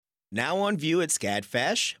Now on view at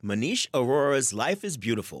SCADFASH, Manish Arora's Life is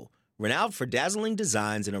Beautiful. Renowned for dazzling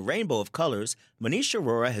designs in a rainbow of colors, Manish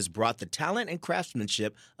Arora has brought the talent and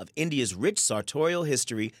craftsmanship of India's rich sartorial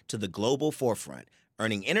history to the global forefront,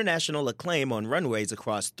 earning international acclaim on runways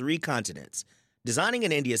across 3 continents. Designing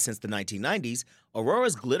in India since the 1990s,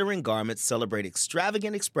 Aurora's glittering garments celebrate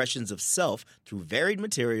extravagant expressions of self through varied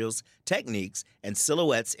materials, techniques, and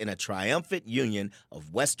silhouettes in a triumphant union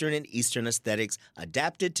of Western and Eastern aesthetics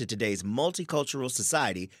adapted to today's multicultural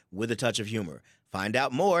society with a touch of humor. Find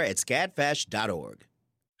out more at scadfash.org.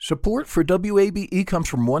 Support for WABE comes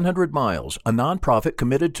from 100 Miles, a nonprofit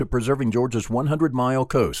committed to preserving Georgia's 100-mile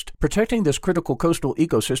coast. Protecting this critical coastal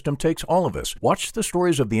ecosystem takes all of us. Watch the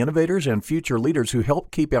stories of the innovators and future leaders who help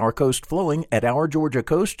keep our coast flowing at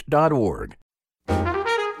OurGeorgiaCoast.org.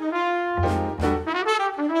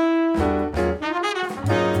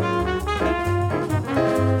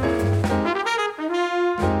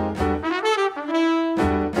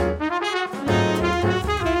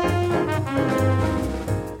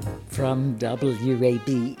 From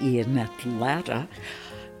WABE in Atlanta,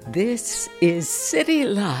 this is City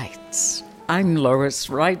Lights. I'm Lois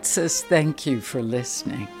Reitzes. Thank you for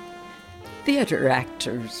listening. Theater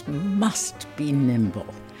actors must be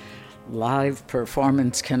nimble. Live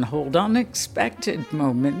performance can hold unexpected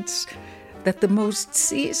moments that the most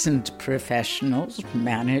seasoned professionals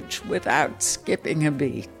manage without skipping a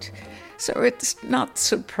beat. So it's not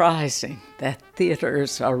surprising that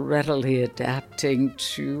theaters are readily adapting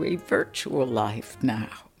to a virtual life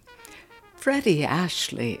now. Freddie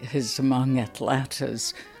Ashley is among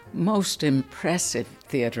Atlanta's most impressive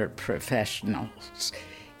theater professionals.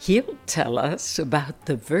 He'll tell us about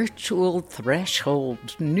the Virtual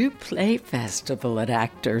Threshold New Play Festival at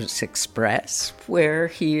Actors Express, where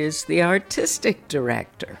he is the artistic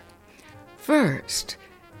director. First,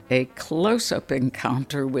 a close-up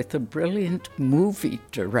encounter with a brilliant movie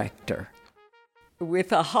director.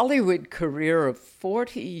 With a Hollywood career of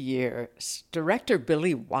 40 years, director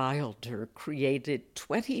Billy Wilder created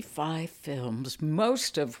 25 films,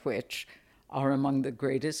 most of which are among the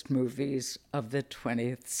greatest movies of the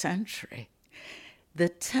 20th century. The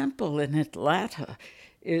Temple in Atlanta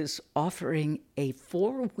is offering a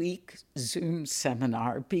 4-week Zoom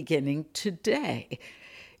seminar beginning today.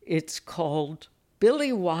 It's called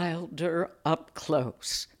Billy Wilder Up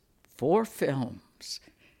Close, 4 films.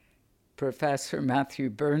 Professor Matthew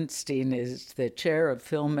Bernstein is the chair of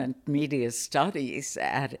Film and Media Studies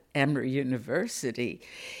at Emory University.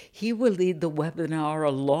 He will lead the webinar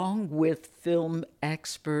along with film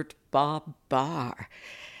expert Bob Barr.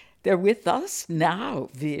 They're with us now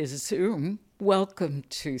via Zoom. Welcome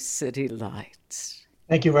to City Lights.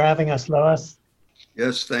 Thank you for having us, Lois.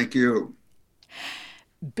 Yes, thank you.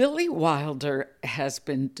 Billy Wilder has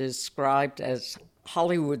been described as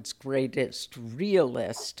Hollywood's greatest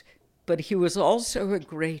realist, but he was also a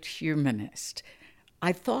great humanist.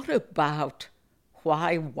 I thought about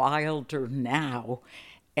why Wilder now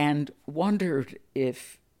and wondered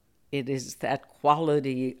if it is that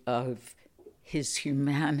quality of his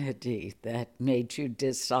humanity that made you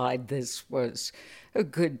decide this was a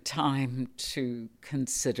good time to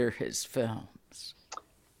consider his film.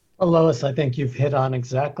 Well, Lois, I think you've hit on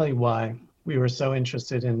exactly why we were so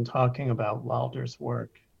interested in talking about Wilder's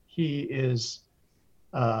work. He is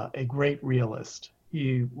a great realist.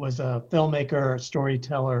 He was a filmmaker, a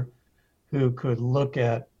storyteller who could look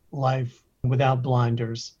at life without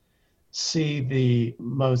blinders, see the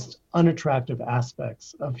most unattractive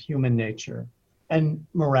aspects of human nature and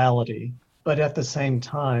morality, but at the same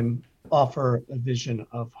time offer a vision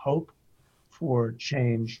of hope for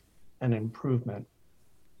change and improvement.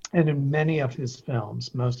 And in many of his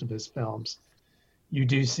films, most of his films, you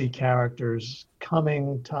do see characters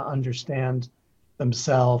coming to understand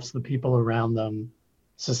themselves, the people around them,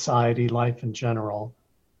 society, life in general.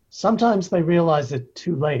 Sometimes they realize it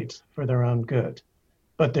too late for their own good,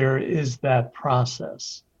 but there is that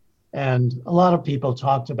process. And a lot of people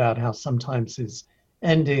talked about how sometimes his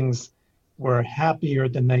endings were happier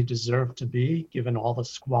than they deserved to be, given all the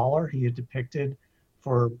squalor he had depicted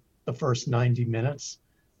for the first 90 minutes.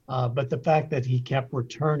 But the fact that he kept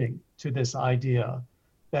returning to this idea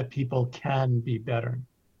that people can be better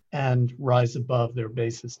and rise above their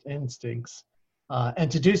basest instincts,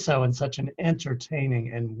 and to do so in such an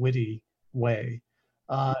entertaining and witty way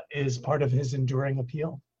is part of his enduring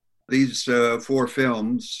appeal. These 4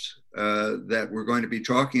 films that we're going to be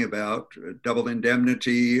talking about, Double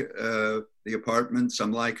Indemnity, The Apartment,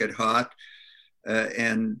 Some Like It Hot,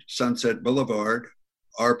 and Sunset Boulevard,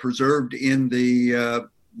 are preserved in the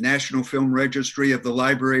National Film Registry of the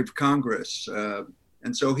Library of Congress.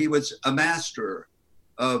 And so he was a master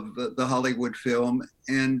of the Hollywood film.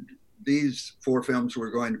 And these 4 films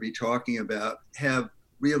we're going to be talking about have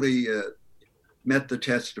really met the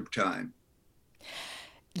test of time.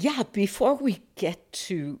 Yeah, before we get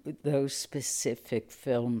to those specific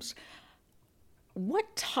films,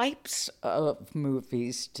 what types of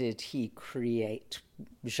movies did he create?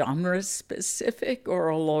 Genre specific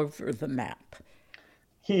or all over the map?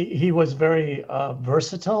 He was very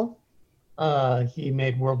versatile. He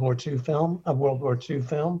made World War II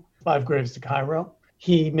film, Five Graves to Cairo.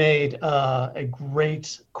 He made a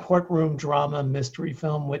great courtroom drama mystery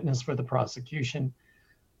film, Witness for the Prosecution.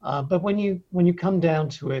 But when you come down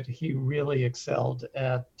to it, he really excelled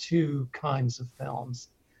at 2 kinds of films.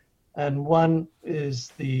 And one is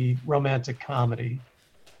the romantic comedy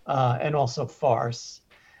and also farce.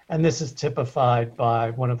 And this is typified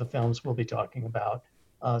by one of the films we'll be talking about,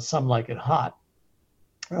 Some Like It Hot.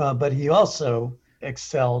 But he also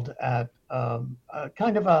excelled at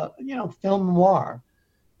kind of a, film noir.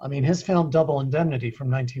 I mean, his film Double Indemnity from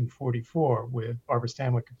 1944 with Barbara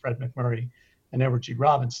Stanwyck and Fred MacMurray and Edward G.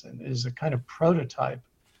 Robinson is a kind of prototype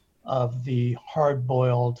of the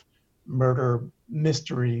hard-boiled murder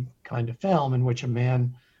mystery kind of film in which a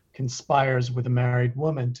man conspires with a married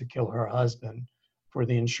woman to kill her husband for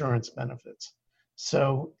the insurance benefits.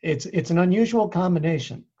 So it's an unusual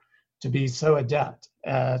combination to be so adept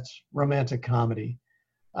at romantic comedy,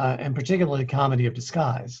 and particularly comedy of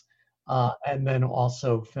disguise, and then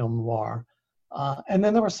also film noir. And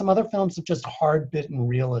then there were some other films of just hard-bitten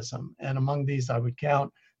realism. And among these, I would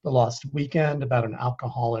count The Lost Weekend, about an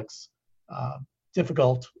alcoholic's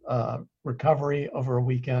difficult recovery over a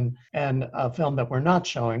weekend, and a film that we're not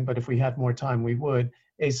showing, but if we had more time, we would,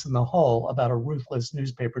 Ace in the Hole, about a ruthless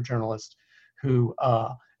newspaper journalist who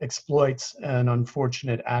exploits an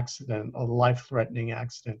unfortunate accident, a life-threatening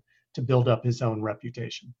accident, to build up his own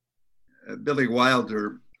reputation. Billy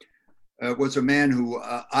Wilder was a man who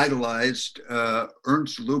idolized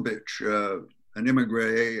Ernst Lubitsch, an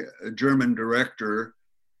immigrant, a German director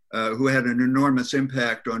who had an enormous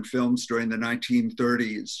impact on films during the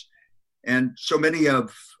 1930s. And so many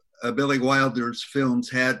of Billy Wilder's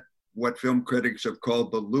films had what film critics have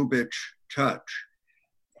called the Lubitsch touch.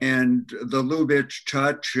 And the Lubitsch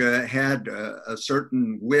touch had a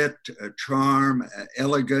certain wit, a charm,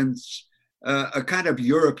 elegance, a kind of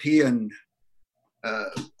European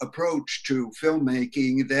approach to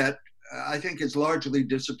filmmaking that I think has largely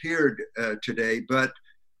disappeared today. But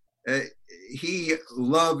he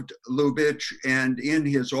loved Lubitsch, and in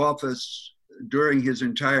his office during his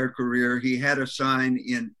entire career, he had a sign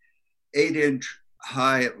in 8-inch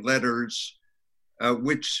high letters,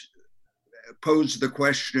 which posed the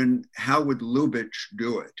question, how would Lubitsch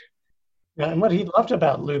do it? Yeah, and what he loved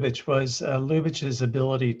about Lubitsch was Lubitsch's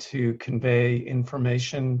ability to convey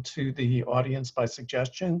information to the audience by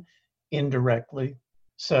suggestion indirectly.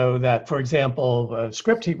 So that, for example, a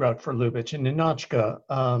script he wrote for Lubitsch in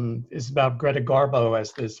Ninotchka is about Greta Garbo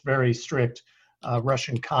as this very strict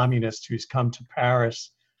Russian communist who's come to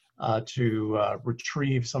Paris to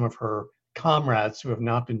retrieve some of her comrades who have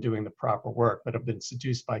not been doing the proper work but have been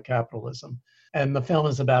seduced by capitalism. And the film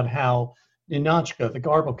is about how Ninotchka, the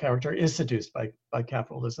Garbo character, is seduced by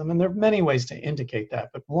capitalism. And there are many ways to indicate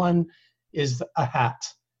that, but one is a hat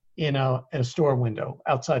in a store window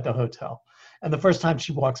outside the hotel. And the first time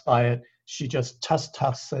she walks by it, she just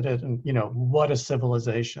tuffs at it. And, what a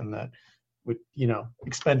civilization that would,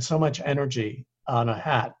 expend so much energy on a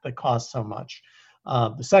hat that costs so much.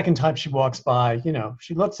 The second time she walks by,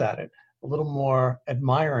 she looks at it a little more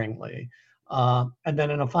admiringly. And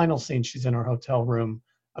then in a final scene, she's in her hotel room,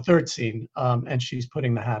 a third scene, and she's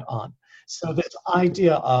putting the hat on. So this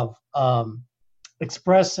idea of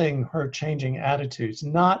expressing her changing attitudes,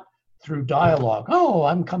 not through dialogue, oh,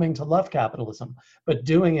 I'm coming to love capitalism, but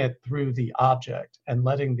doing it through the object and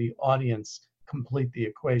letting the audience complete the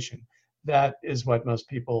equation. That is what most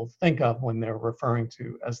people think of when they're referring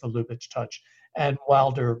to as the Lubitsch touch. And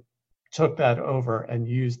Wilder took that over and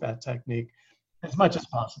used that technique as much as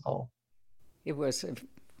possible. It was a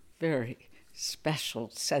very special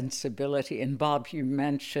sensibility. And Bob, you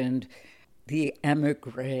mentioned the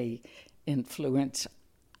emigre influence.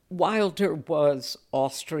 Wilder was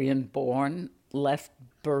Austrian-born, left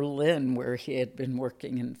Berlin, where he had been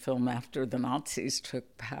working in film after the Nazis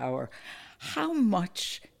took power. How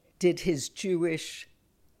much did his Jewish,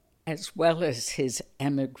 as well as his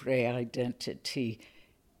emigre identity,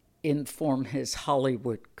 inform his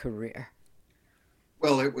Hollywood career?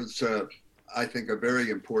 Well, it was, I think, a very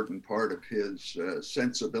important part of his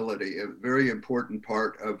sensibility, a very important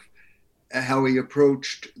part of how he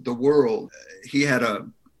approached the world. He had a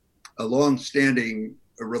long-standing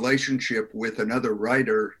a relationship with another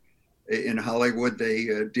writer in Hollywood. They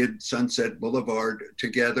did Sunset Boulevard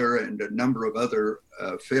together and a number of other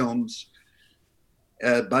films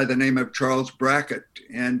by the name of Charles Brackett.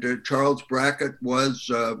 And Charles Brackett was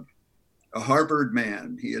a Harvard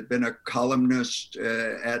man. He had been a columnist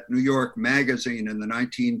at New York Magazine in the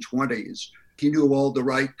 1920s. He knew all the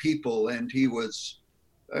right people, and he was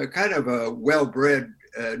kind of a well-bred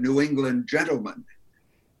New England gentleman.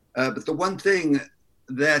 But the one thing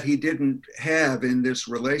that he didn't have in this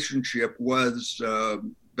relationship was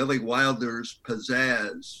Billy Wilder's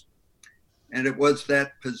pizzazz. And it was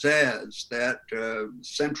that pizzazz, that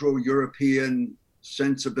Central European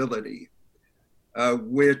sensibility,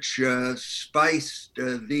 which spiced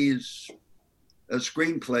these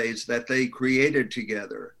screenplays that they created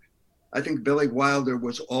together. I think Billy Wilder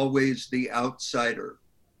was always the outsider.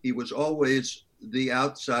 He was always the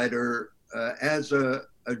outsider as a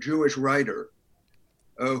Jewish writer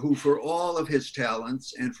who, for all of his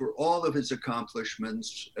talents and for all of his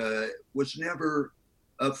accomplishments, was never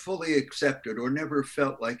fully accepted or never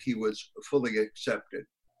felt like he was fully accepted.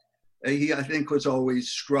 He, I think, was always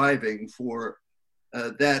striving for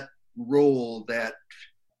that role that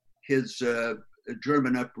his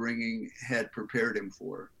German upbringing had prepared him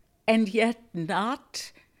for. And yet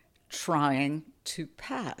not trying to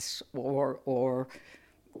pass or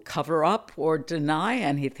cover up or deny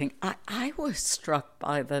anything. I was struck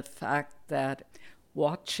by the fact that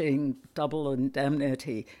watching Double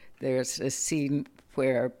Indemnity, there's a scene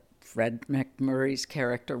where Fred McMurray's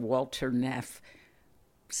character, Walter Neff,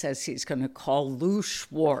 says he's going to call Lou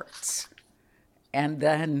Schwartz. And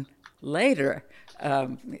then later,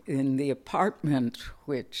 in The Apartment,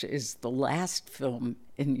 which is the last film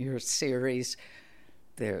in your series,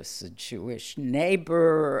 there's a Jewish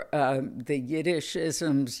neighbor, the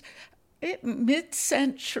Yiddishisms,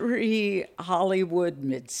 mid-century Hollywood,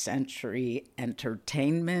 mid-century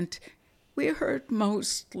entertainment. We heard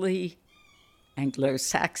mostly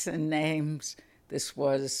Anglo-Saxon names. This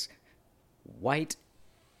was white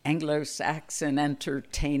Anglo-Saxon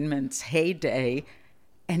entertainment's heyday,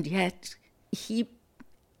 and yet he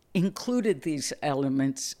included these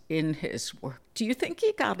elements in his work. Do you think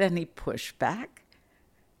he got any pushback?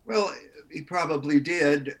 Well, he probably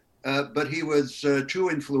did, but he was too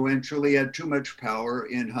influential. He had too much power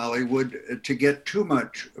in Hollywood to get too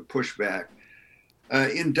much pushback.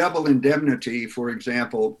 In Double Indemnity, for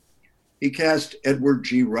example, he cast Edward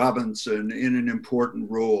G. Robinson in an important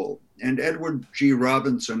role. And Edward G.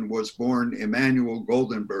 Robinson was born Emanuel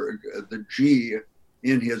Goldenberg. The G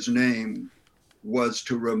in his name was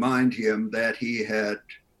to remind him that he had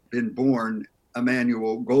been born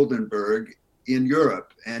Emanuel Goldenberg in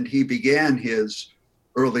Europe. And he began his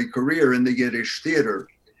early career in the Yiddish theater.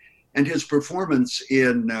 And his performance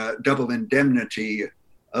in Double Indemnity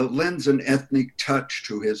lends an ethnic touch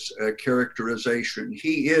to his characterization.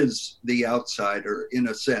 He is the outsider in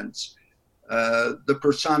a sense, the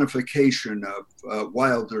personification of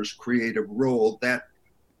Wilder's creative role that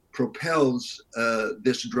propels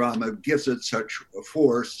this drama, gives it such a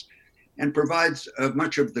force, and provides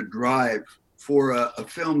much of the drive for a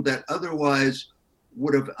film that otherwise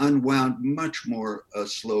would have unwound much more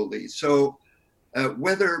slowly. So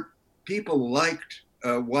whether people liked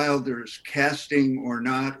Wilder's casting or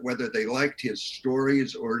not, whether they liked his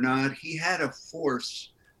stories or not, he had a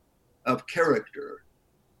force of character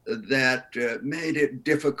that made it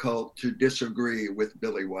difficult to disagree with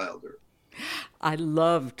Billy Wilder. I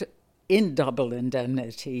loved in Double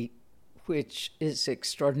Indemnity, which is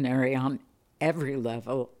extraordinary on every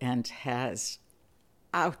level and has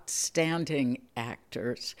outstanding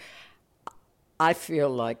actors. I feel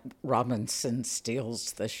like Robinson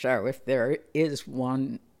steals the show. If there is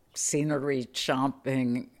one scenery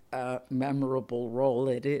chomping, memorable role,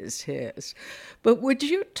 it is his. But would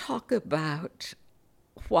you talk about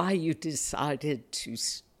why you decided to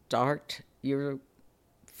start your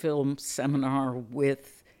film seminar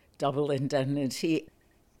with Double Indemnity?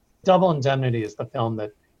 Double Indemnity is the film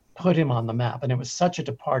that put him on the map, and it was such a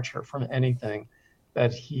departure from anything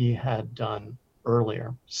that he had done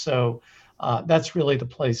earlier. So that's really the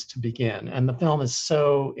place to begin. And the film is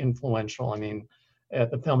so influential. I mean,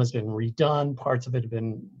 the film has been redone, parts of it have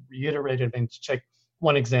been reiterated. I mean, to take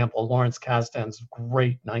one example, Lawrence Kasdan's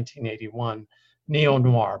great 1981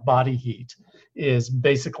 neo-noir, Body Heat, is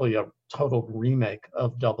basically a total remake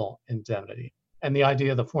of Double Indemnity. And the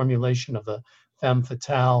idea of the formulation of the femme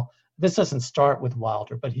fatale, this doesn't start with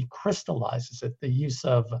Wilder, but he crystallizes it, the use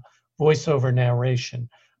of voiceover narration,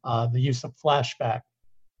 the use of flashback,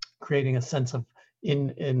 creating a sense of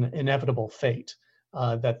inevitable fate.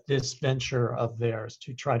 that this venture of theirs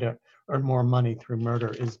to try to earn more money through murder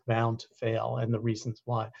is bound to fail, and the reasons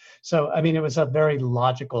why. So, I mean, it was a very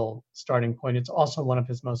logical starting point. It's also one of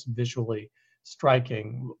his most visually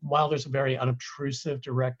striking. Wilder's a very unobtrusive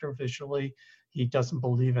director visually. He doesn't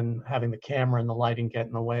believe in having the camera and the lighting get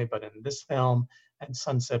in the way, but in this film and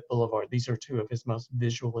Sunset Boulevard, these are two of his most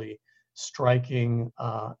visually striking,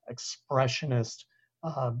 expressionist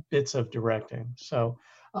bits of directing. So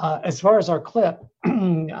as far as our clip,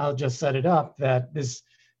 I'll just set it up that this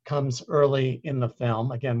comes early in the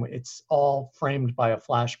film. Again, it's all framed by a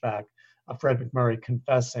flashback of Fred MacMurray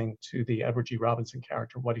confessing to the Edward G. Robinson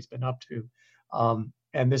character what he's been up to.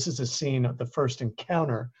 And this is a scene of the first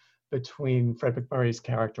encounter between Fred MacMurray's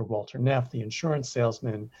character, Walter Neff, the insurance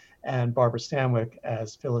salesman, and Barbara Stanwyck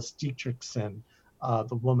as Phyllis Dietrichson,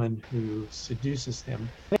 the woman who seduces him.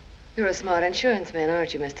 You're a smart insurance man,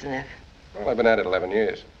 aren't you, Mr. Neff? Well, I've been at it 11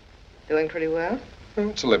 years. Doing pretty well?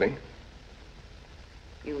 It's a living.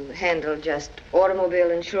 You handle just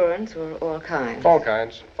automobile insurance or all kinds? All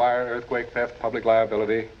kinds. Fire, earthquake, theft, public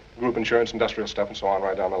liability, group insurance, industrial stuff, and so on,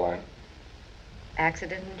 right down the line.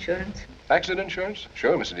 Accident insurance? Accident insurance?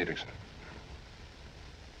 Sure, Mr. Dietrichson.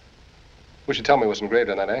 Wish you'd tell me what's engraved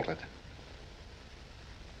on that anklet.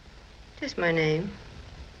 Just my name.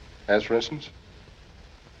 As, for instance?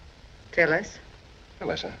 Phyllis.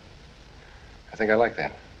 Phyllis, huh? I think I like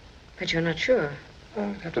that. But you're not sure.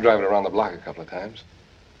 I'd have to drive it around the block a couple of times.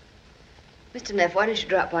 Mr. Neff, why don't you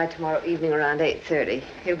drop by tomorrow evening around 8:30?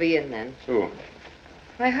 He'll be in then. Who?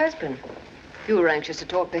 My husband. You were anxious to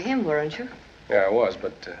talk to him, weren't you? Yeah, I was,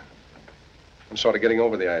 but I'm sort of getting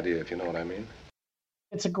over the idea, if you know what I mean.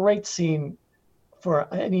 It's a great scene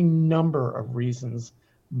for any number of reasons,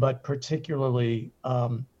 but particularly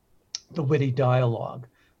the witty dialogue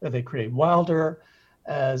that they create. Wilder,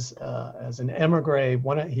 as an emigre,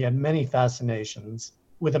 he had many fascinations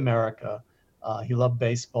with America. He loved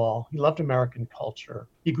baseball. He loved American culture.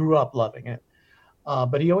 He grew up loving it.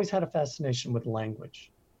 But he always had a fascination with language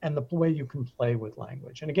and the way you can play with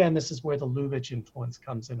language. And again, this is where the Lubitsch influence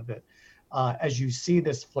comes in a bit. As you see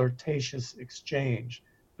this flirtatious exchange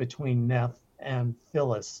between Neff and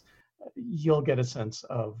Phyllis, you'll get a sense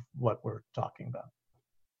of what we're talking about.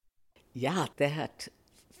 Yeah, that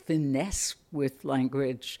finesse with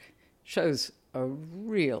language shows a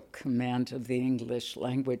real command of the English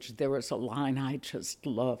language. There was a line I just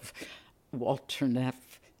love. Walter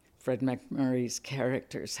Neff, Fred MacMurray's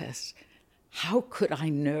character, says, "How could I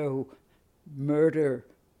know murder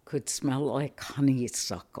could smell like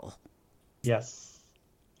honeysuckle?" Yes,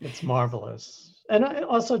 it's marvelous. And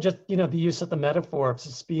also just, the use of the metaphor of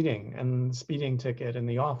speeding and the speeding ticket and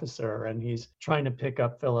the officer, and he's trying to pick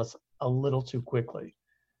up Phyllis a little too quickly.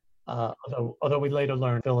 Although we later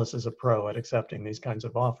learn Phyllis is a pro at accepting these kinds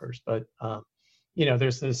of offers. But,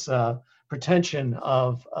 there's this pretension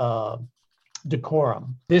of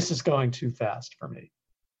decorum. This is going too fast for me.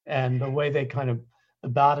 And the way they the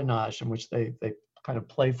badinage in which they kind of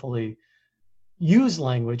playfully use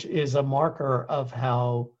language is a marker of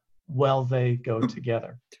how well they go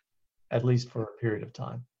together, at least for a period of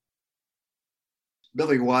time.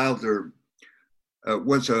 Billy Wilder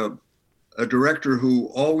was a director who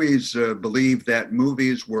always believed that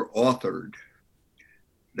movies were authored,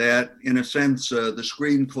 that in a sense, the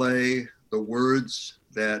screenplay, the words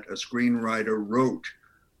that a screenwriter wrote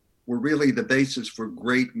were really the basis for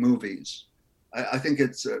great movies. I think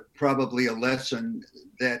it's probably a lesson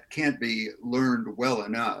that can't be learned well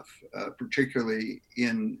enough, particularly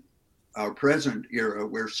in our present era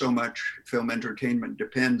where so much film entertainment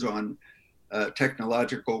depends on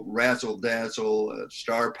technological razzle-dazzle,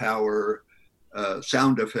 star power,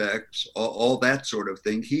 sound effects, all that sort of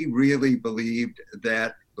thing. He really believed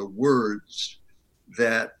that the words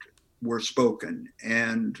that were spoken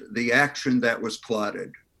and the action that was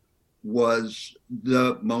plotted was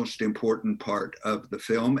the most important part of the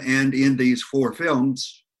film. And in these 4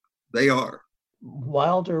 films, they are.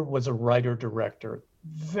 Wilder was a writer-director.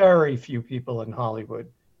 Very few people in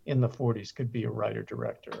Hollywood in the 40s could be a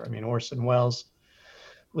writer-director. I mean, Orson Welles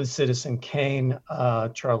was Citizen Kane.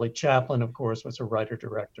 Charlie Chaplin, of course, was a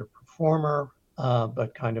writer-director-performer,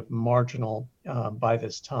 but kind of marginal by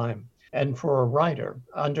this time. And for a writer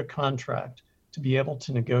under contract to be able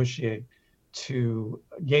to negotiate to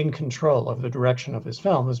gain control of the direction of his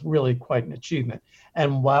film was really quite an achievement.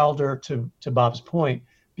 And Wilder, to Bob's point,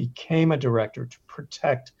 became a director to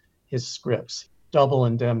protect his scripts. Double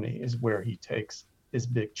Indemnity is where he takes his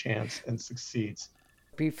big chance and succeeds.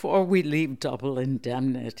 Before we leave Double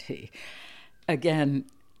Indemnity, again,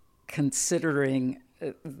 considering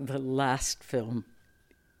the last film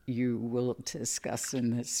you will discuss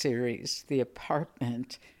in this series, The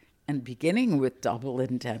Apartment, and beginning with Double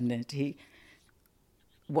Indemnity,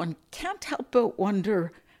 one can't help but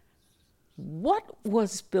wonder, what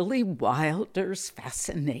was Billy Wilder's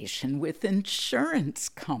fascination with insurance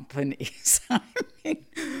companies? I mean,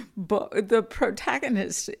 the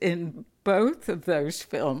protagonists in both of those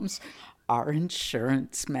films are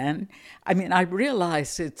insurance men. I mean, I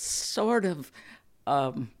realize it's sort of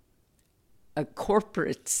a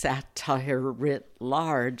corporate satire writ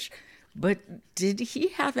large, but did he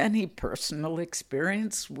have any personal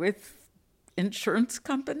experience with insurance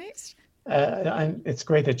companies? It's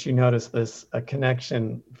great that you noticed this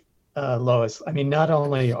connection, Lois. I mean, not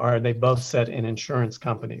only are they both set in insurance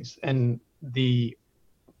companies, and the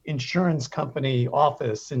insurance company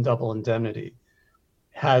office in Double Indemnity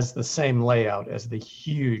has the same layout as the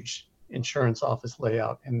huge insurance office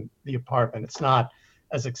layout in The Apartment. It's not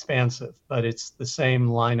as expansive, but it's the same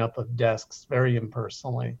lineup of desks, very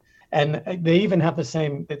impersonally. And they even have it's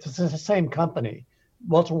the same company.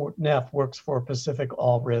 Walter Neff works for Pacific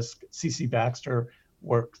All Risk. C.C. Baxter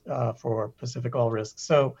works for Pacific All Risk.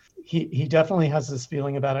 So he definitely has this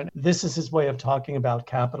feeling about it. This is his way of talking about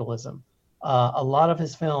capitalism. A lot of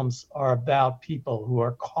his films are about people who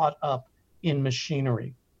are caught up in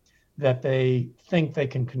machinery that they think they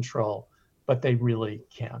can control, but they really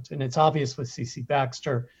can't. And it's obvious with C.C.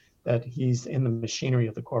 Baxter that he's in the machinery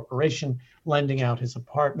of the corporation, lending out his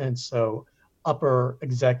apartments so upper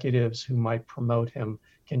executives who might promote him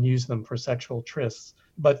can use them for sexual trysts.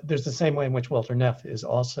 But there's the same way in which Walter Neff is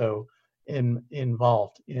also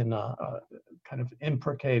involved in kind of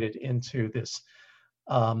implicated into this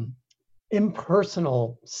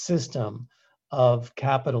impersonal system of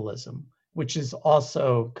capitalism, which is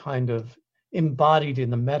also kind of embodied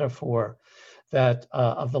in the metaphor that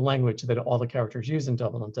of the language that all the characters use in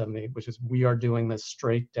Double Indemnity, which is, we are doing this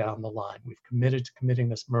straight down the line. We've committed to committing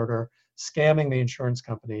this murder, scamming the insurance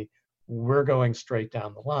company. We're going straight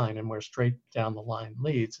down the line, and where straight down the line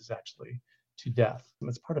leads is actually to death. And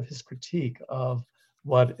it's part of his critique of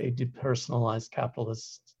what a depersonalized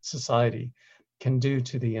capitalist society can do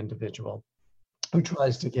to the individual who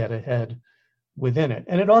tries to get ahead within it.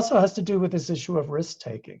 And it also has to do with this issue of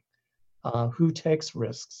risk-taking. Who takes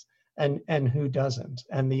risks and who doesn't?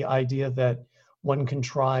 And the idea that one can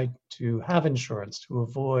try to have insurance to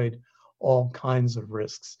avoid all kinds of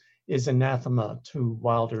risks is anathema to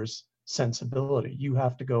Wilder's sensibility. You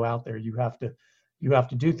have to go out there, you have to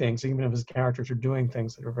do things, even if his characters are doing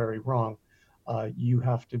things that are very wrong. You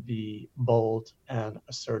have to be bold and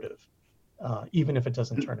assertive, even if it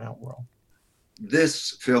doesn't turn out well.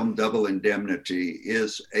 This film, Double Indemnity,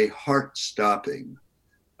 is a heart-stopping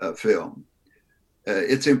film.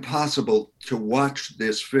 It's impossible to watch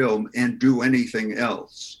this film and do anything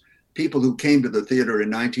else. People who came to the theater in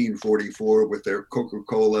 1944 with their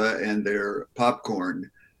Coca-Cola and their popcorn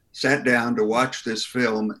sat down to watch this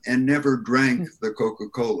film and never drank the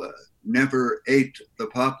Coca-Cola, never ate the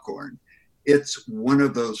popcorn. It's one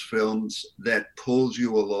of those films that pulls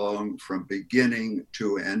you along from beginning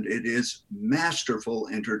to end. It is masterful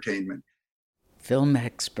entertainment. Film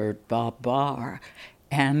expert Bob Barr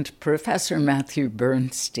and Professor Matthew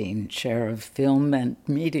Bernstein, Chair of Film and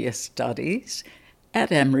Media Studies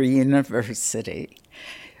at Emory University.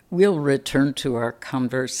 We'll return to our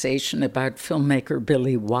conversation about filmmaker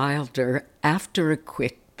Billy Wilder after a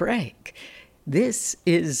quick break. This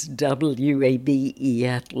is WABE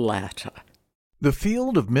Atlanta. The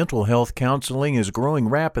field of mental health counseling is growing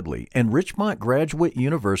rapidly, and Richmont Graduate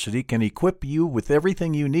University can equip you with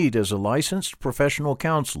everything you need as a licensed professional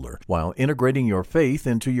counselor while integrating your faith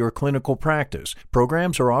into your clinical practice.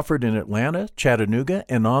 Programs are offered in Atlanta, Chattanooga,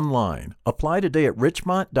 and online. Apply today at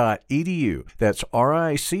richmont.edu. That's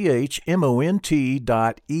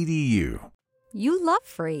RICHMONT.edu. You love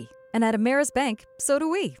free, and at Ameris Bank, so do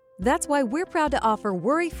we. That's why we're proud to offer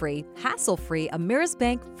worry-free, hassle-free Ameris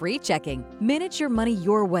Bank free checking. Manage your money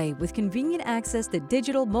your way with convenient access to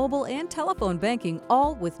digital, mobile, and telephone banking,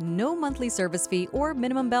 all with no monthly service fee or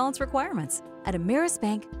minimum balance requirements. At Ameris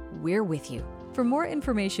Bank, we're with you. For more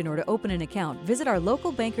information or to open an account, visit our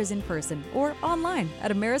local bankers in person or online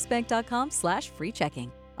at amerisbank.com/free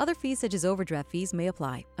checking. Other fees such as overdraft fees may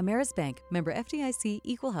apply. Ameris Bank, member FDIC,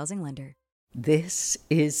 equal housing lender. This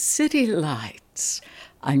is City Lights.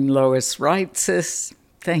 I'm Lois Reitzes.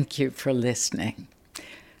 Thank you for listening.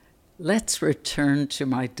 Let's return to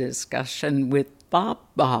my discussion with Bob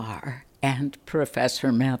Barr and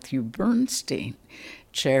Professor Matthew Bernstein,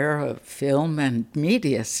 Chair of Film and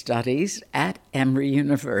Media Studies at Emory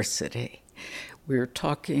University. We're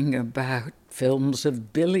talking about films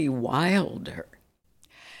of Billy Wilder.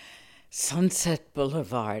 Sunset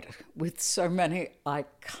Boulevard, with so many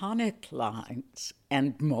iconic lines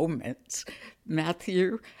and moments.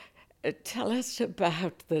 Matthew, tell us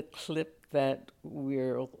about the clip that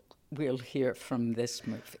we'll hear from this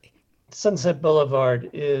movie. Sunset Boulevard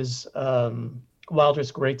is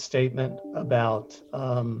Wilder's great statement about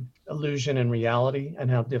illusion and reality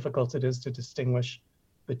and how difficult it is to distinguish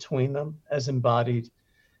between them, as embodied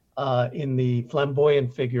in the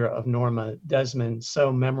flamboyant figure of Norma Desmond,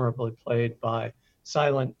 so memorably played by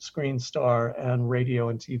silent screen star and radio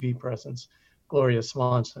and TV presence, Gloria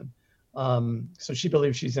Swanson. So she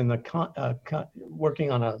believes she's in the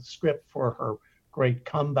working on a script for her great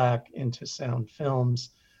comeback into sound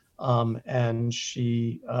films, and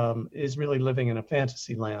she is really living in a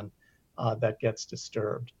fantasy land that gets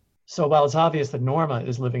disturbed. So while it's obvious that Norma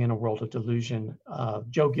is living in a world of delusion,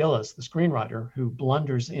 Joe Gillis, the screenwriter who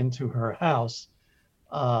blunders into her house,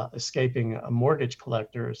 escaping mortgage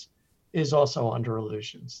collectors, is also under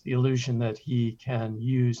illusions. The illusion that he can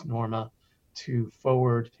use Norma to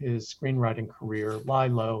forward his screenwriting career, lie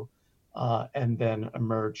low, and then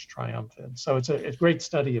emerge triumphant. So it's a great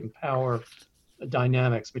study in power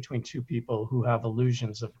dynamics between two people who have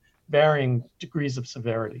illusions of varying degrees of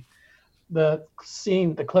severity. The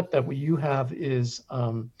clip that you have is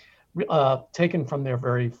taken from their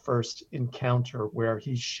very first encounter, where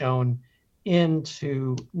he's shown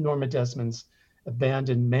into Norma Desmond's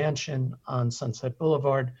abandoned mansion on Sunset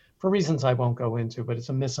Boulevard for reasons I won't go into, but it's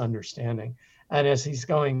a misunderstanding. And as he's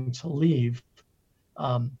going to leave,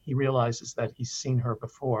 he realizes that he's seen her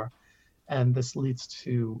before. And this leads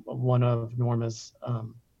to one of Norma's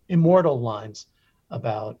immortal lines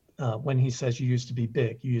about when he says, "You used to be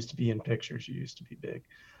big, you used to be in pictures, you used to be big."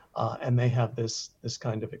 And they have this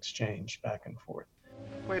kind of exchange back and forth.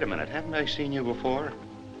 Wait a minute, haven't I seen you before?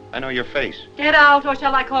 I know your face. Get out, or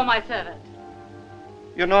shall I call my servant?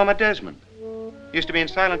 You're Norma Desmond. Used to be in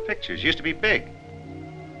silent pictures, used to be big.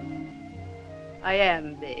 I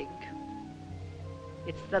am big.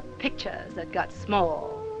 It's the pictures that got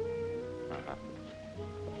small. Uh-huh.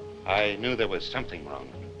 I knew there was something wrong.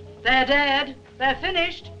 They're dead. They're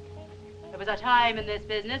finished. There was a time in this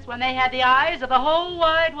business when they had the eyes of the whole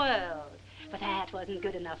wide world. But that wasn't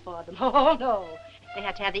good enough for them. Oh, no. They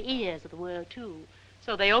had to have the ears of the world, too.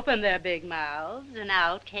 So they opened their big mouths, and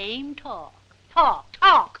out came talk. Talk,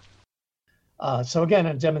 talk. So again,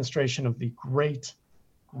 a demonstration of the great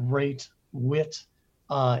wit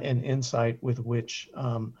and insight with which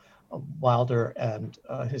Wilder and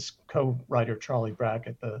his co-writer, Charlie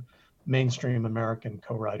Brackett, the mainstream American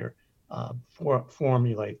co-writer,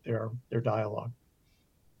 formulate their dialogue.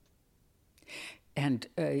 And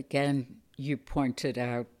again, you pointed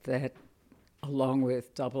out that along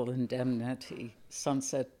with Double Indemnity,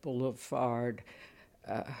 Sunset Boulevard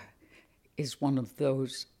is one of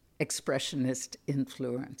those expressionist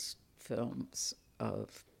influenced films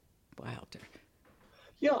of Wilder.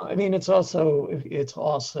 Yeah, I mean, it's also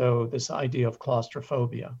this idea of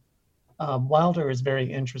claustrophobia. Wilder is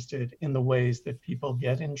very interested in the ways that people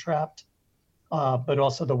get entrapped, but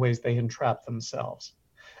also the ways they entrap themselves.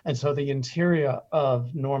 And so the interior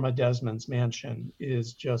of Norma Desmond's mansion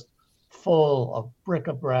is just full of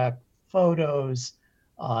bric-a-brac photos,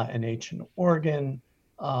 an ancient organ.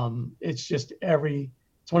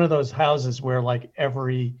 It's one of those houses where like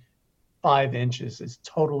every 5 inches is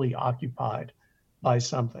totally occupied by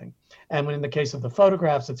something. And when in the case of the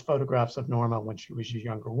photographs, it's photographs of Norma when she was a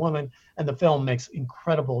younger woman. And the film makes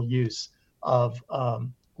incredible use of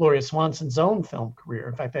Gloria Swanson's own film career.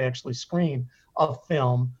 In fact, they actually screen a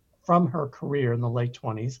film from her career in the late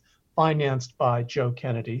 20s, financed by Joe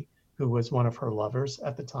Kennedy, who was one of her lovers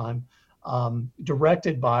at the time,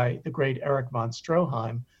 directed by the great Erich von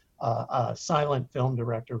Stroheim, a silent film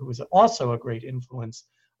director who was also a great influence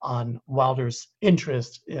on Wilder's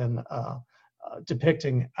interest in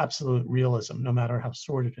depicting absolute realism, no matter how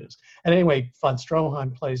sordid it is. And anyway, von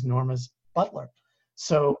Stroheim plays Norma's butler.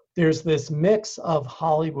 So there's this mix of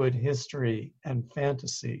Hollywood history and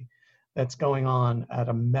fantasy that's going on at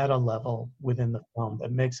a meta level within the film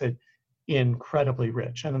that makes it incredibly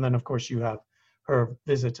rich. And then, of course, you have her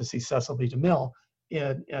visit to see Cecil B. DeMille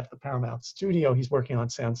at the Paramount studio. He's working on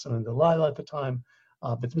Samson and Delilah at the time.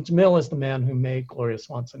 But DeMille is the man who made Gloria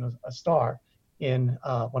Swanson a star in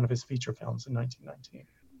one of his feature films in 1919.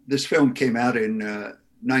 This film came out in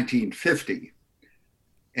 1950.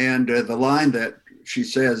 And the line that she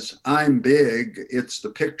says, "I'm big, it's the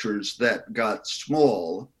pictures that got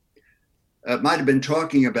small," might have been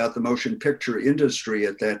talking about the motion picture industry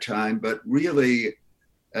at that time, but really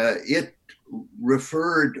it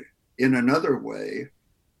referred in another way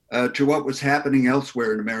to what was happening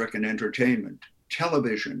elsewhere in American entertainment.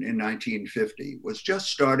 television in 1950 was just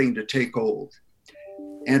starting to take hold.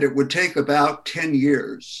 And it would take about 10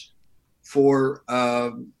 years for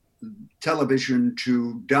television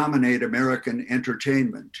to dominate American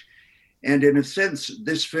entertainment. And in a sense,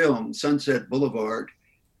 this film, Sunset Boulevard,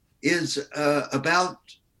 is about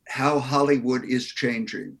how Hollywood is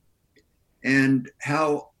changing and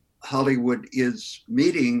how Hollywood is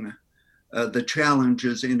meeting the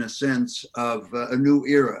challenges, in a sense, of a new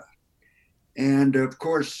era. And of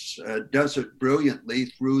course, does it brilliantly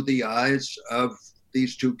through the eyes of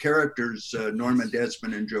these two characters, Norma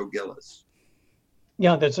Desmond and Joe Gillis.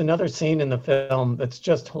 Yeah, there's another scene in the film that's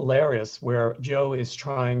just hilarious where Joe is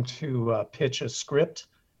trying to pitch a script,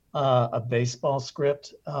 a baseball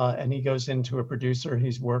script, and he goes into a producer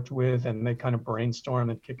he's worked with and they kind of brainstorm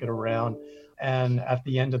and kick it around. And at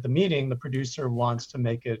the end of the meeting, the producer wants to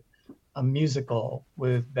make it a musical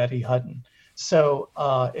with Betty Hutton. So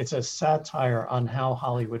it's a satire on how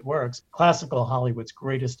Hollywood works. Classical Hollywood's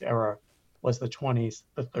greatest era was the 20s,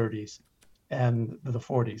 the 30s, and the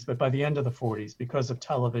 40s. But by the end of the 40s, because of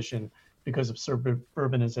television, because of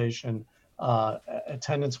urbanization,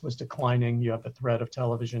 attendance was declining. You have the threat of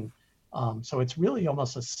television. So it's really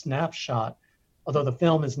almost a snapshot, although the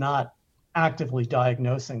film is not actively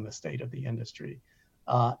diagnosing the state of the industry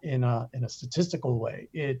in a statistical way.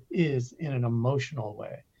 It is in an emotional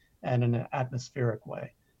way and in an atmospheric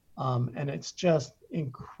way. And it's just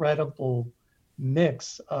incredible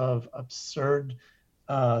mix of absurd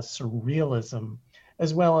surrealism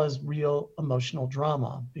as well as real emotional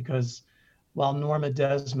drama, because while Norma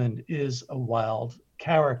Desmond is a wild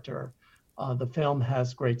character, the film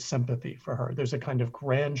has great sympathy for her. There's a kind of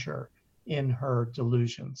grandeur in her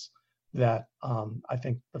delusions that I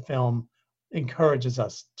think the film encourages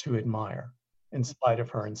us to admire in spite of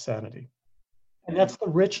her insanity. And that's the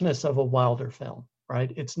richness of a Wilder film,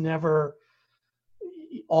 right? It's never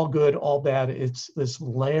all good, all bad. It's this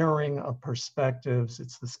layering of perspectives.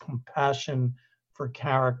 It's this compassion for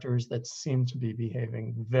characters that seem to be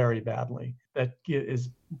behaving very badly. That is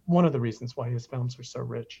one of the reasons why his films are so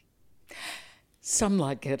rich. Some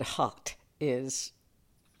Like It Hot is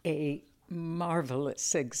a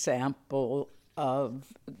marvelous example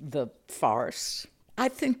of the farce. I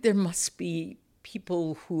think there must be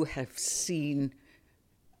people who have seen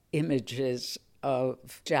images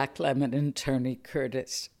of Jack Lemmon and Tony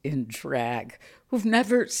Curtis in drag who've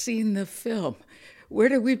never seen the film. Where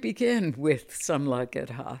do we begin with Some Like It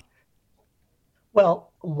Hot?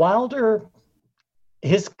 Well, Wilder,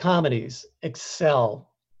 his comedies excel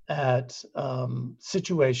at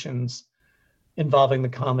situations involving the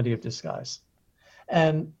comedy of disguise.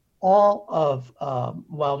 And all of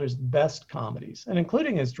Wilder's best comedies, and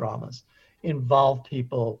including his dramas, involve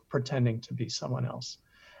people pretending to be someone else.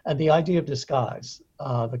 And the idea of disguise,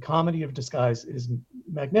 the comedy of disguise, is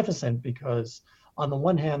magnificent because on the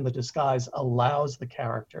one hand, the disguise allows the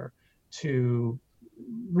character to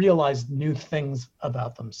realize new things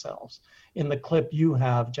about themselves. In the clip you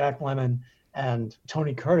have, Jack Lemmon and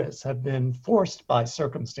Tony Curtis have been forced by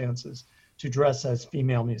circumstances to dress as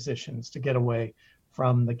female musicians to get away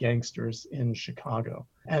from the gangsters in Chicago.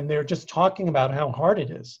 And they're just talking about how hard it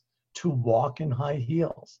is to walk in high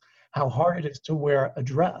heels, how hard it is to wear a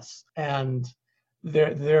dress. And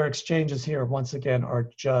their exchanges here, once again, are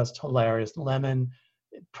just hilarious. Lemmon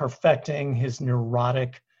perfecting his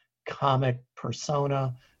neurotic comic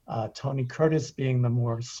persona, Tony Curtis being the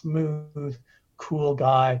more smooth, cool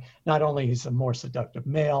guy. Not only he's a more seductive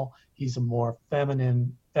male, he's a more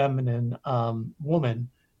feminine woman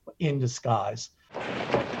in disguise.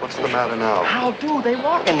 What's the matter now? How do they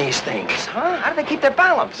walk in these things, huh? How do they keep their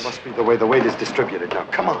balance? Must be the way the weight is distributed. Now,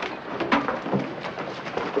 come on.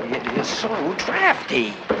 You're so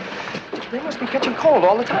drafty. They must be catching cold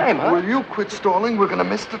all the time, huh? Will you quit stalling? We're gonna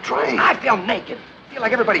miss the train. I feel naked. I feel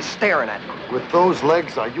like everybody's staring at me. With those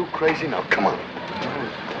legs, are you crazy? Now, come on.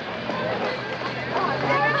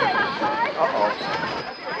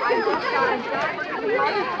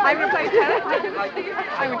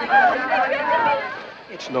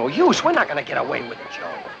 It's no use. We're not going to get away with it,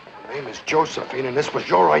 Joe. My name is Josephine, and this was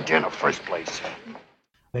your idea in the first place.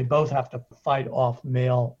 They both have to fight off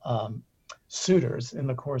male suitors in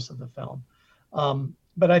the course of the film.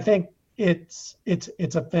 But I think it's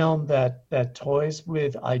a film that toys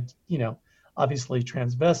with, obviously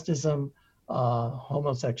transvestism,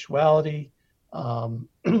 homosexuality,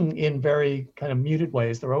 in very kind of muted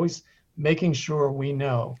ways. They're always making sure we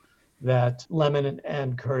know that Lemmon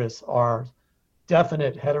and Curtis are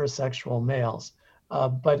definite heterosexual males.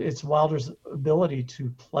 But it's Wilder's ability to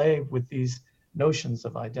play with these notions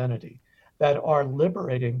of identity that are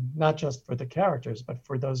liberating, not just for the characters, but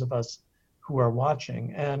for those of us who are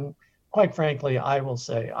watching. And quite frankly, I will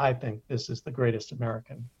say, I think this is the greatest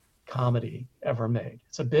American comedy ever made.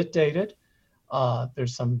 It's a bit dated.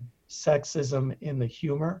 There's some sexism in the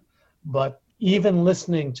humor, but even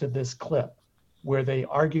listening to this clip where they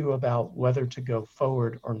argue about whether to go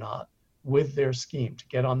forward or not with their scheme to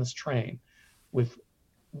get on this train with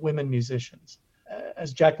women musicians.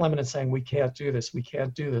 As Jack Lemmon is saying, we can't do this, we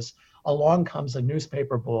can't do this. Along comes a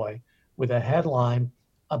newspaper boy with a headline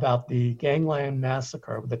about the Gangland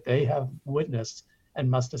Massacre that they have witnessed and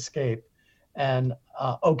must escape. And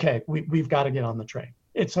okay, we've got to get on the train.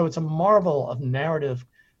 So it's a marvel of narrative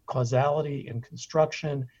causality and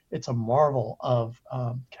construction. It's a marvel of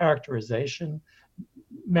characterization.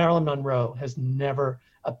 Marilyn Monroe has never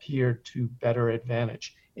appeared to better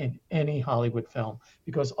advantage in any Hollywood film,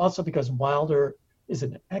 because Wilder is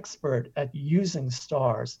an expert at using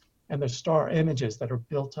stars and the star images that are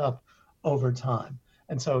built up over time.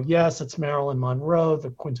 And so, yes, it's Marilyn Monroe,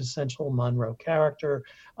 the quintessential Monroe character,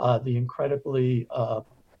 the incredibly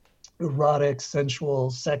erotic, sensual,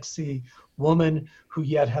 sexy woman who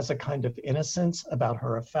yet has a kind of innocence about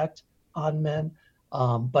her effect on men,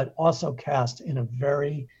 but also cast in a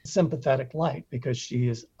very sympathetic light because she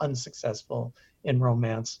is unsuccessful in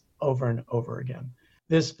romance over and over again.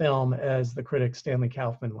 This film, as the critic Stanley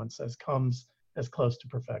Kaufman once says, comes as close to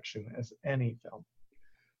perfection as any film.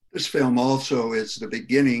 This film also is the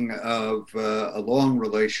beginning of a long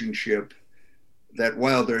relationship that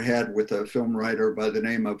Wilder had with a film writer by the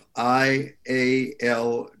name of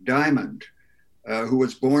I.A.L. Diamond, who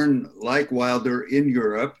was born like Wilder in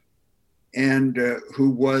Europe and who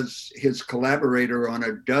was his collaborator on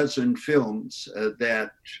a dozen films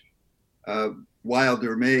that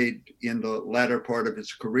Wilder made in the latter part of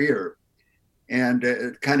his career. And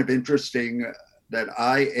kind of interesting that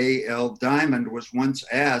I.A.L. Diamond was once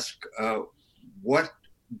asked, what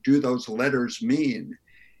do those letters mean?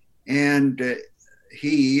 And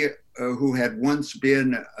he, who had once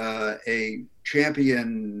been a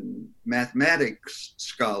champion mathematics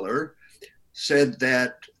scholar, said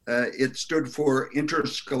that it stood for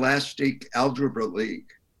Interscholastic Algebra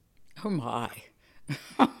League. Oh my.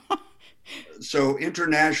 So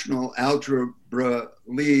International Algebra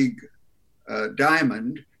League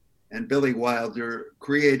Diamond and Billy Wilder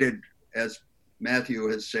created, as Matthew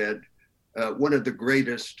has said, one of the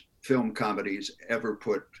greatest film comedies ever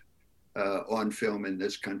put on film in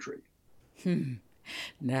this country.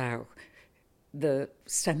 Now, the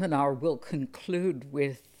seminar will conclude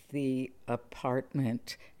with The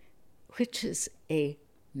Apartment, which is a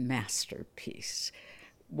masterpiece.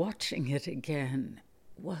 Watching it again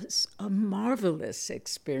was a marvelous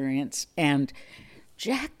experience, and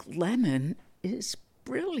Jack Lemmon is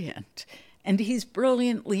brilliant, and he's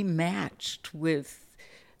brilliantly matched with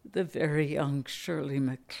the very young Shirley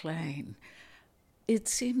MacLaine. It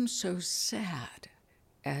seems so sad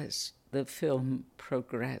as the film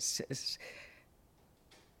progresses,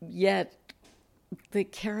 yet the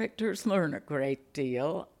characters learn a great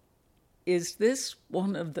deal. Is this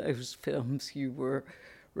one of those films you were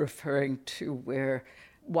referring to where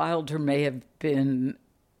Wilder may have been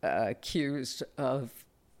accused of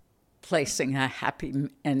placing a happy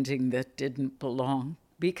ending that didn't belong?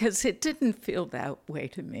 Because it didn't feel that way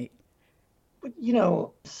to me. But, you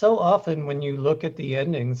know, so often when you look at the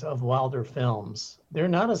endings of Wilder films, they're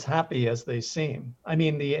not as happy as they seem. I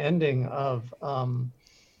mean, the ending of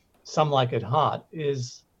Some Like It Hot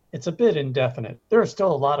it's a bit indefinite. There are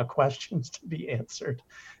still a lot of questions to be answered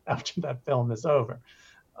after that film is over,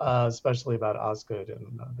 especially about Osgood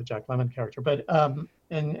and the Jack Lemmon character. But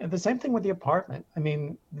and the same thing with The Apartment. I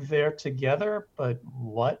mean, they're together, but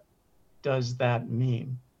what does that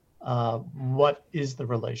mean? What is the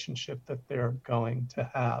relationship that they're going to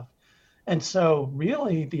have? And so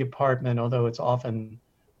really The Apartment, although it's often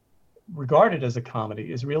regarded as a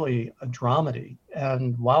comedy, is really a dramedy.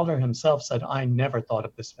 And Wilder himself said, I never thought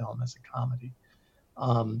of this film as a comedy.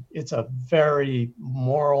 It's a very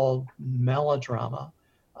moral melodrama,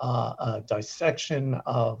 a dissection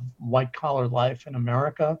of white-collar life in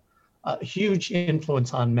America. A huge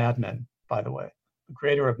influence on Mad Men, by the way. The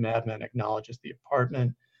creator of Mad Men acknowledges The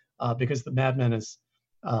Apartment because the Mad Men is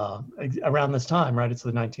around this time, right? It's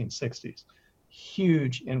the 1960s.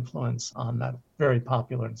 Huge influence on that very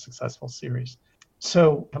popular and successful series.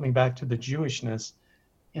 So coming back to the Jewishness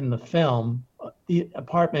in the film, The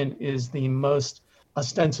Apartment is the most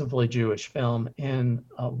ostensibly Jewish film in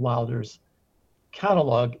Wilder's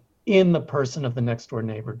catalog, in the person of the next door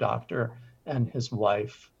neighbor doctor and his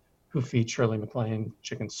wife, who feed Shirley MacLaine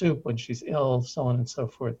chicken soup when she's ill, so on and so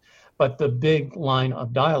forth. But the big line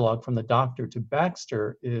of dialogue from the doctor to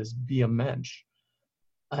Baxter is "be a mensch."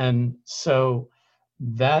 And so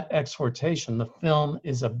that exhortation, the film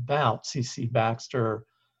is about C.C. Baxter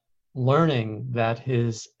learning that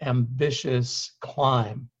his ambitious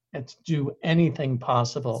climb and to do anything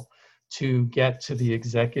possible to get to the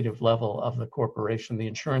executive level of the corporation, the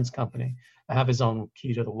insurance company, have his own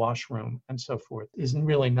key to the washroom and so forth, is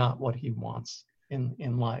really not what he wants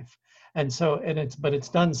in life. And so, but it's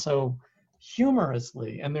done so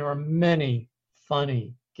humorously, and there are many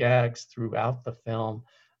funny gags throughout the film,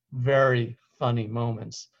 very funny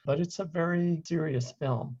moments, but it's a very serious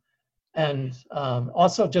film. And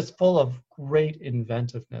also just full of great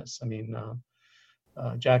inventiveness. I mean,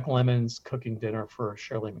 Jack Lemmon's cooking dinner for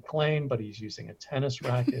Shirley MacLaine, but he's using a tennis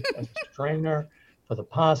racket as a strainer for the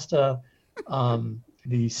pasta.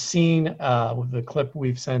 The scene, the clip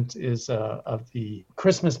we've sent is of the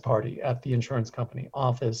Christmas party at the insurance company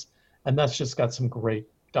office, and that's just got some great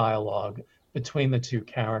dialogue between the two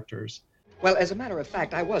characters. Well, as a matter of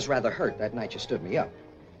fact, I was rather hurt that night you stood me up.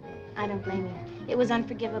 I don't blame you. It was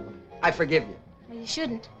unforgivable. I forgive you. Well, you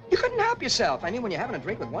shouldn't. You couldn't help yourself. I mean, when you're having a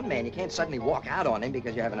drink with one man, you can't suddenly walk out on him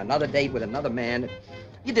because you're having another date with another man.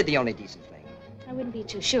 You did the only decent thing. I wouldn't be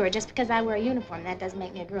too sure. Just because I wear a uniform, that doesn't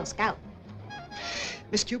make me a Girl Scout.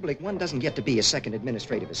 Miss Kubelik, one doesn't get to be a second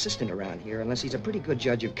administrative assistant around here unless he's a pretty good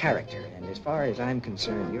judge of character. And as far as I'm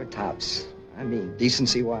concerned, you're tops. I mean,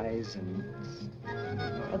 decency-wise and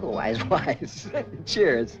otherwise-wise.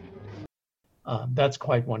 Cheers. That's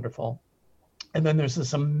quite wonderful. And then there's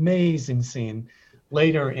this amazing scene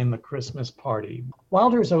later in the Christmas party.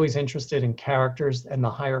 Wilder is always interested in characters and the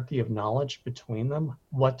hierarchy of knowledge between them.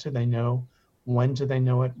 What do they know? When do they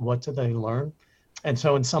know it? What do they learn? And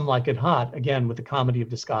so in Some Like It Hot, again, with the comedy of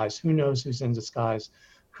disguise, who knows who's in disguise?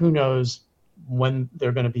 Who knows when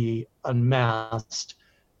they're going to be unmasked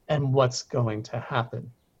and what's going to happen?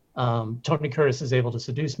 Tony Curtis is able to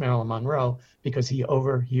seduce Marilyn Monroe because he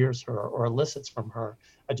overhears her or elicits from her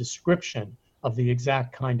a description of the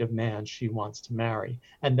exact kind of man she wants to marry,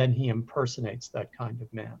 and then he impersonates that kind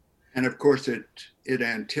of man. And of course, it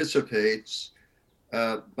anticipates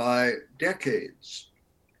by decades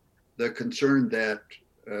the concern that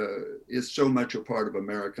is so much a part of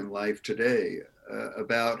American life today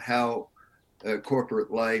about how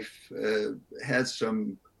corporate life has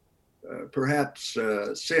some perhaps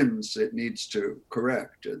sins it needs to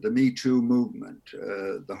correct. The Me Too movement,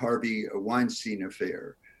 the Harvey Weinstein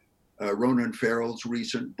affair, Ronan Farrell's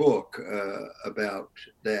recent book about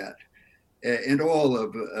that, and all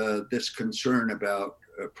of this concern about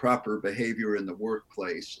proper behavior in the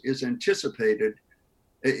workplace is anticipated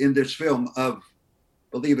in this film of,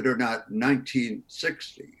 believe it or not,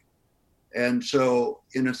 1960. And so,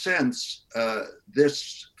 in a sense,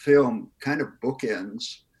 this film kind of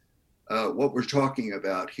bookends what we're talking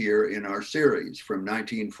about here in our series from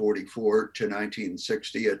 1944 to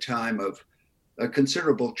 1960, a time of a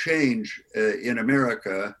considerable change in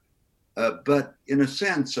America, but in a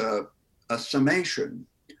sense, a summation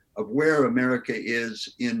of where America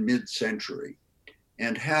is in mid-century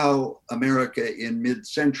and how America in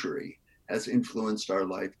mid-century has influenced our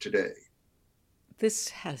life today. This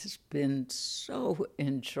has been so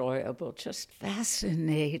enjoyable, just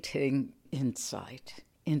fascinating insight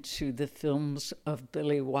into the films of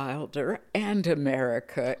Billy Wilder and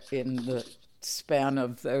America in the span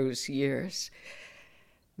of those years.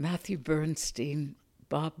 Matthew Bernstein,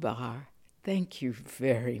 Bob Barr, thank you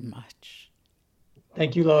very much.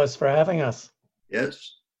 Thank you, Lois, for having us.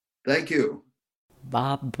 Yes, thank you.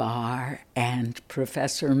 Bob Barr and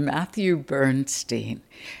Professor Matthew Bernstein,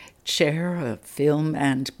 Chair of Film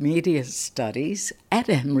and Media Studies at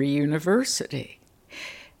Emory University.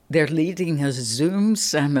 They're leading a Zoom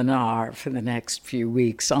seminar for the next few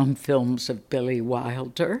weeks on films of Billy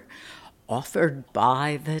Wilder, offered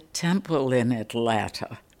by the Temple in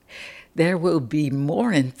Atlanta. There will be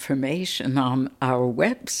more information on our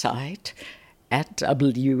website at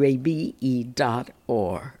wabe.org.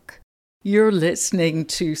 You're listening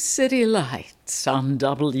to City Lights on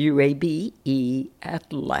WABE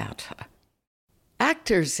Atlanta.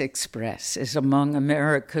 Actors Express is among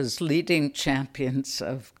America's leading champions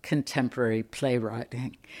of contemporary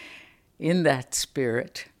playwriting. In that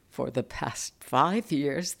spirit, for the past 5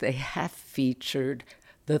 years, they have featured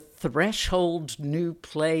the Threshold New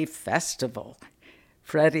Play Festival.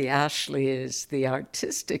 Freddie Ashley is the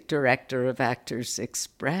artistic director of Actors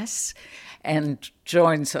Express and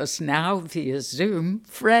joins us now via Zoom.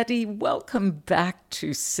 Freddie, welcome back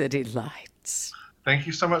to City Lights. Thank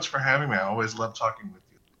you so much for having me. I always love talking with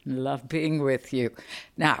you. Love being with you.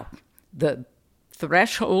 Now, the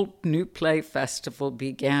Threshold New Play Festival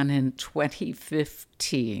began in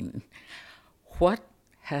 2015. What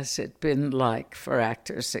has it been like for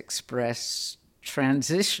Actors Express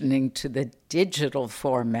transitioning to the digital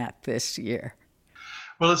format this year?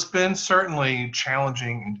 Well, it's been certainly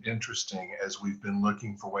challenging and interesting as we've been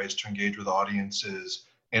looking for ways to engage with audiences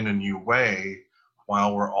in a new way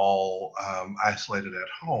while we're all isolated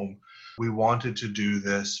at home. We wanted to do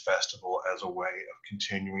this festival as a way of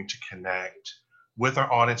continuing to connect with our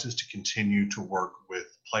audiences, to continue to work with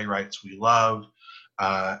playwrights we love,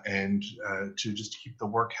 and to just keep the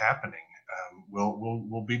work happening.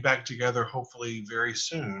 We'll be back together hopefully very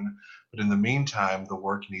soon, but in the meantime, the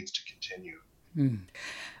work needs to continue.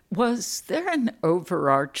 Was there an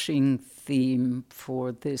overarching theme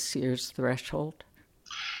for this year's Threshold?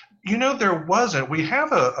 You know, there wasn't. We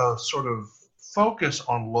have a sort of focus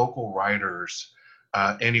on local writers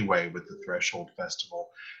anyway with the Threshold Festival.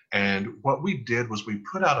 And what we did was we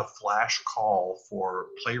put out a flash call for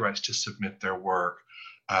playwrights to submit their work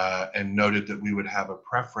and noted that we would have a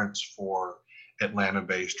preference for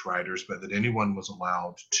Atlanta-based writers, but that anyone was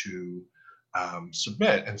allowed to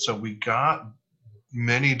submit. And so we got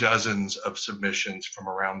many dozens of submissions from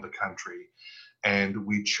around the country, and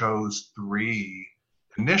we chose 3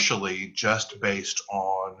 initially just based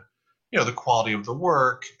on, the quality of the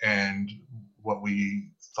work and what we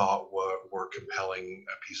thought were compelling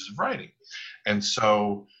pieces of writing. And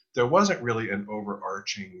so there wasn't really an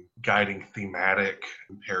overarching guiding thematic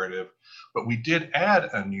imperative, but we did add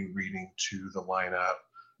a new reading to the lineup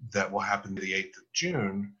that will happen the 8th of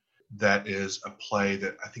June. That is a play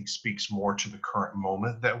that I think speaks more to the current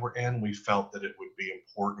moment that we're in. We felt that it would be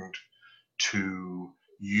important to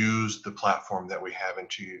use the platform that we have and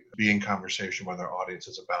to be in conversation with our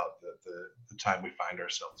audiences about the time we find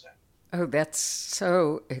ourselves in. Oh, that's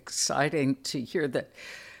so exciting to hear that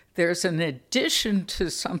there's an addition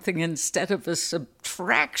to something instead of a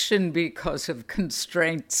subtraction because of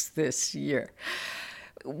constraints this year.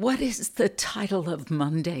 What is the title of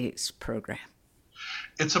Monday's program?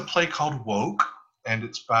 It's a play called Woke, and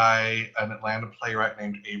it's by an Atlanta playwright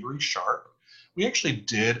named Avery Sharp. We actually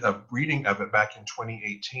did a reading of it back in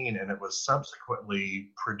 2018, and it was subsequently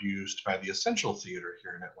produced by the Essential Theater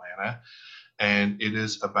here in Atlanta. And it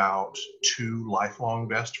is about 2 lifelong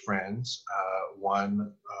best friends,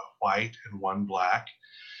 one white and one black.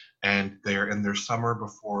 And they're in their summer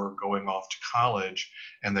before going off to college,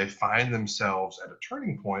 and they find themselves at a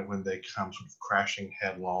turning point when they come sort of crashing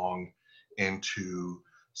headlong into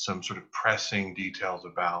some sort of pressing details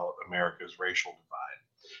about America's racial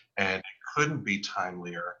divide. And it couldn't be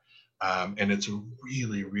timelier. And it's a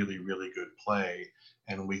really, really, really good play.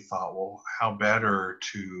 And we thought, well, how better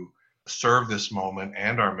to serve this moment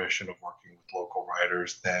and our mission of working with local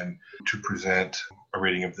writers than to present a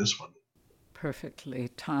reading of this one. Perfectly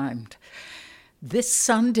timed. This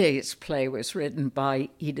Sunday's play was written by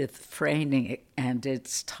Edith Freyne, and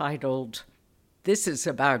it's titled, This Is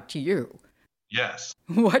About You. Yes.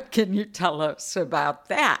 What can you tell us about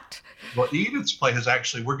that? Well, Edith's play is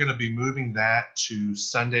actually, we're going to be moving that to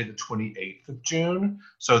Sunday, the 28th of June,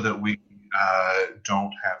 so that we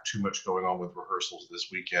don't have too much going on with rehearsals this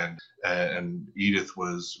weekend. And Edith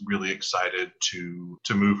was really excited to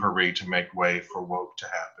move her read to make way for Woke to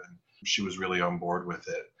happen. She was really on board with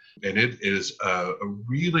it. And it is a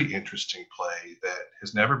really interesting play that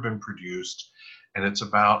has never been produced. And it's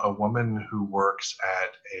about a woman who works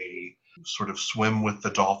at a sort of swim with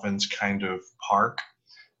the dolphins kind of park.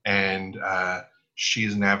 And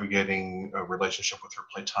she's navigating a relationship with her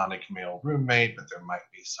platonic male roommate, but there might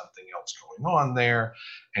be something else going on there.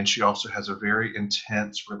 And she also has a very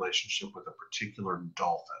intense relationship with a particular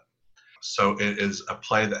dolphin. So it is a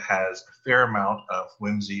play that has a fair amount of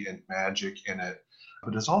whimsy and magic in it,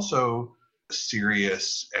 but it's also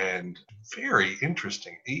serious and very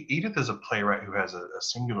interesting. Edith is a playwright who has a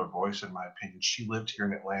singular voice, in my opinion. She lived here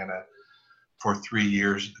in Atlanta for 3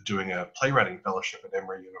 years doing a playwriting fellowship at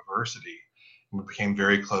Emory University. And we became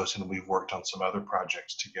very close, and we've worked on some other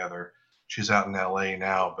projects together. She's out in LA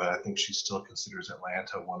now, but I think she still considers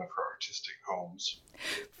Atlanta one of her artistic homes.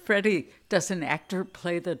 Freddie, does an actor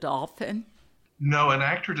play the dolphin? No, an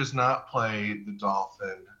actor does not play the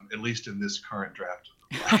dolphin, at least in this current draft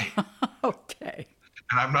of the play. Okay.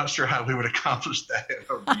 And I'm not sure how we would accomplish that in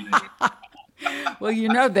a reading.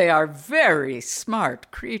 Well, they are very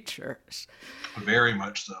smart creatures. Very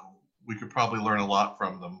much so. We could probably learn a lot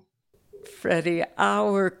from them. Freddie,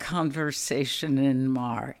 our conversation in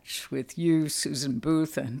March with you, Susan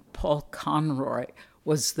Booth, and Paul Conroy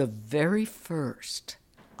was the very first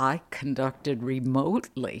I conducted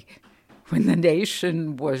remotely when the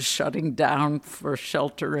nation was shutting down for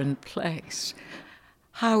shelter in place.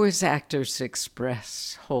 How is Actors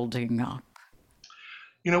Express holding up?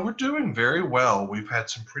 We're doing very well. We've had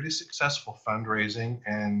some pretty successful fundraising,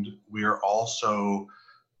 and we are also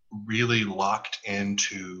really locked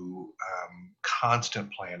into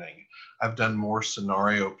constant planning. I've done more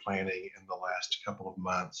scenario planning in the last couple of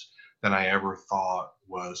months than I ever thought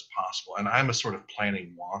was possible. And I'm a sort of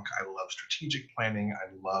planning wonk. I love strategic planning. I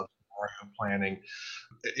love scenario planning.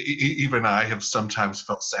 Even I have sometimes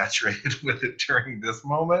felt saturated with it during this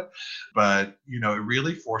moment, but it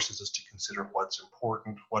really forces us to consider what's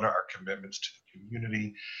important, what are our commitments to the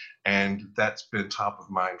community, and that's been top of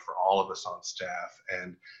mind for all of us on staff.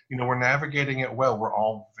 And we're navigating it well. We're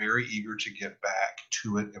all very eager to get back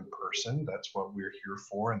to it in person. That's what we're here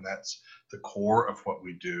for, and that's the core of what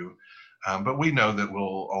we do. But we know that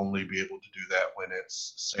we'll only be able to do that when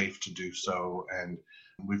it's safe to do so, and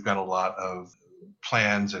we've got a lot of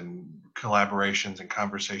plans and collaborations and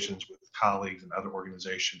conversations with colleagues and other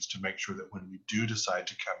organizations to make sure that when we do decide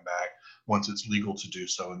to come back, once it's legal to do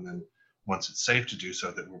so, and then once it's safe to do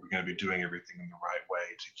so, that we're going to be doing everything in the right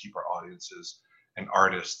way to keep our audiences and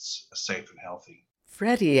artists safe and healthy.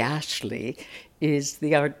 Freddie Ashley is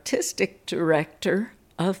the artistic director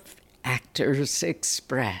of Actors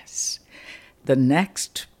Express. The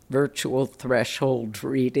next virtual Threshold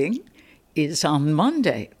reading is on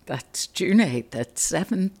Monday. That's June 8th at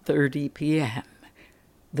 7:30 p.m.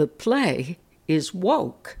 The play is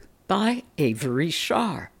Woke by Avery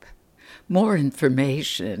Sharp. More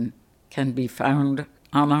information can be found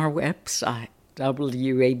on our website,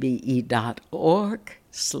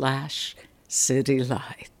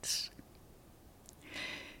 wabe.org/citylights.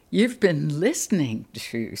 You've been listening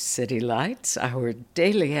to City Lights, our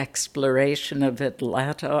daily exploration of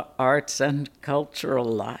Atlanta arts and cultural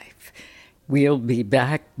life. We'll be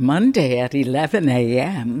back Monday at 11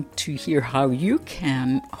 a.m. to hear how you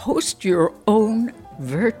can host your own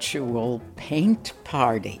virtual paint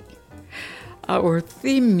party. Our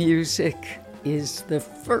theme music is The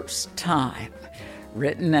First Time,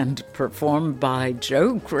 written and performed by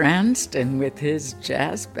Joe Granston with his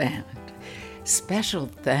jazz band. Special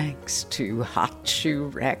thanks to Hot Shoe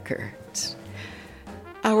Records.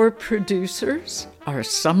 Our producers are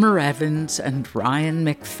Summer Evans and Ryan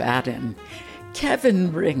McFadden.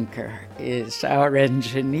 Kevin Rinker is our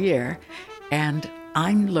engineer, and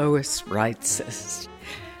I'm Lois Reitzes.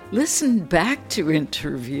 Listen back to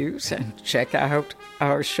interviews and check out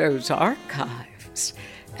our show's archives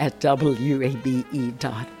at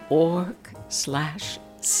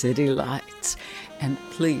wabe.org/citylights. And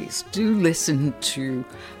please do listen to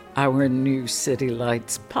our new City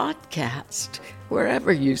Lights podcast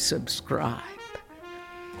wherever you subscribe.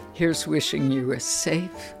 Here's wishing you a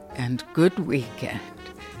safe and good weekend.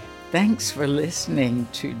 Thanks for listening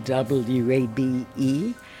to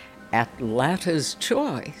WABE, Atlanta's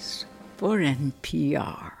Choice for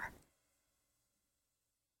NPR.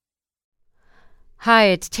 Hi,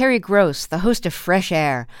 it's Terry Gross, the host of Fresh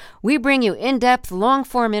Air. We bring you in-depth,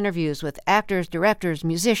 long-form interviews with actors, directors,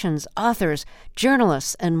 musicians, authors,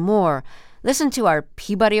 journalists, and more. Listen to our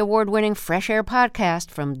Peabody Award-winning Fresh Air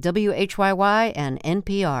podcast from WHYY and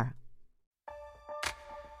NPR.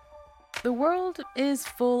 The world is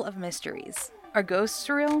full of mysteries. Are ghosts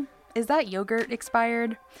real? Is that yogurt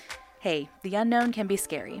expired? Hey, the unknown can be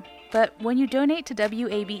scary. But when you donate to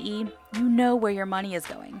WABE, you know where your money is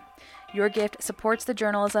going. Your gift supports the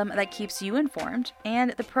journalism that keeps you informed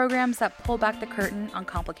and the programs that pull back the curtain on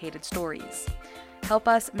complicated stories. Help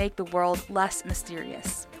us make the world less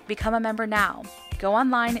mysterious. Become a member now. Go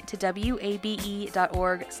online to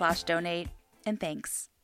wabe.org/donate, and thanks.